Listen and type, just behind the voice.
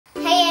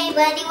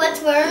everybody,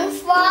 let's learn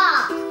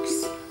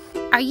frogs.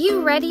 Are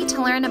you ready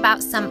to learn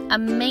about some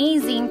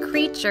amazing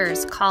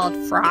creatures called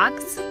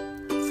frogs?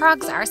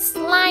 Frogs are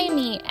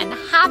slimy and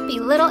happy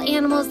little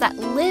animals that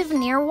live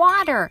near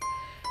water.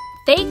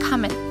 They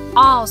come in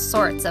all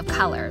sorts of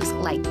colors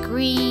like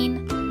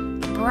green,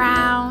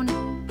 brown,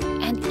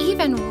 and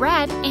even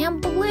red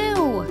and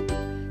blue.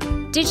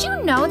 Did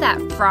you know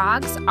that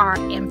frogs are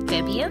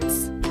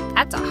amphibians?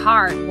 That's a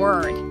hard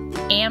word,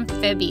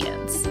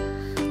 amphibians.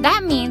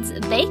 That means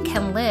they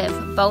can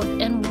live both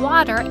in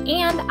water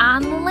and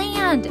on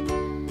land.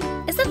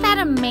 Isn't that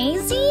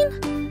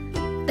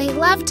amazing? They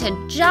love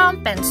to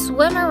jump and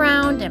swim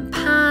around in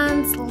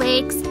ponds,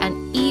 lakes,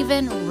 and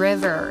even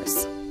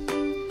rivers.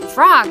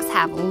 Frogs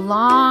have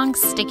long,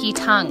 sticky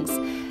tongues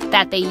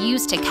that they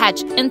use to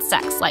catch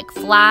insects like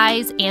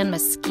flies and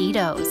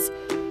mosquitoes.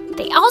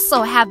 They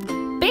also have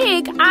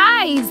big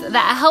eyes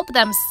that help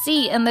them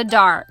see in the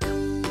dark.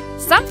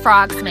 Some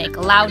frogs make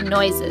loud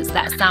noises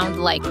that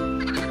sound like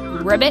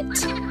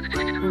ribbit,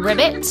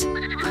 ribbit.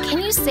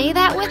 Can you say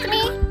that with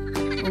me?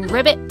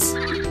 Ribbit,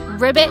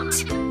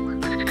 ribbit.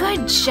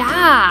 Good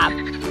job.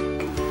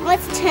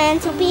 Let's turn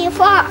to be a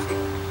frog.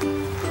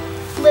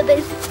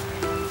 Ribbit,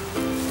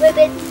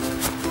 ribbit,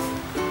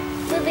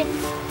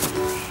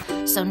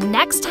 ribbit. So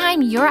next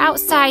time you're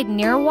outside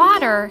near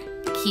water,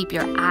 keep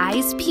your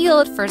eyes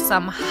peeled for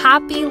some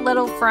happy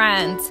little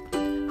friends.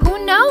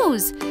 Who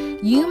knows?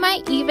 You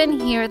might even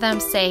hear them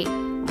say,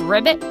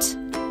 ribbit,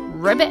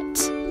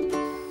 ribbit.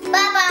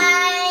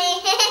 Bye-bye.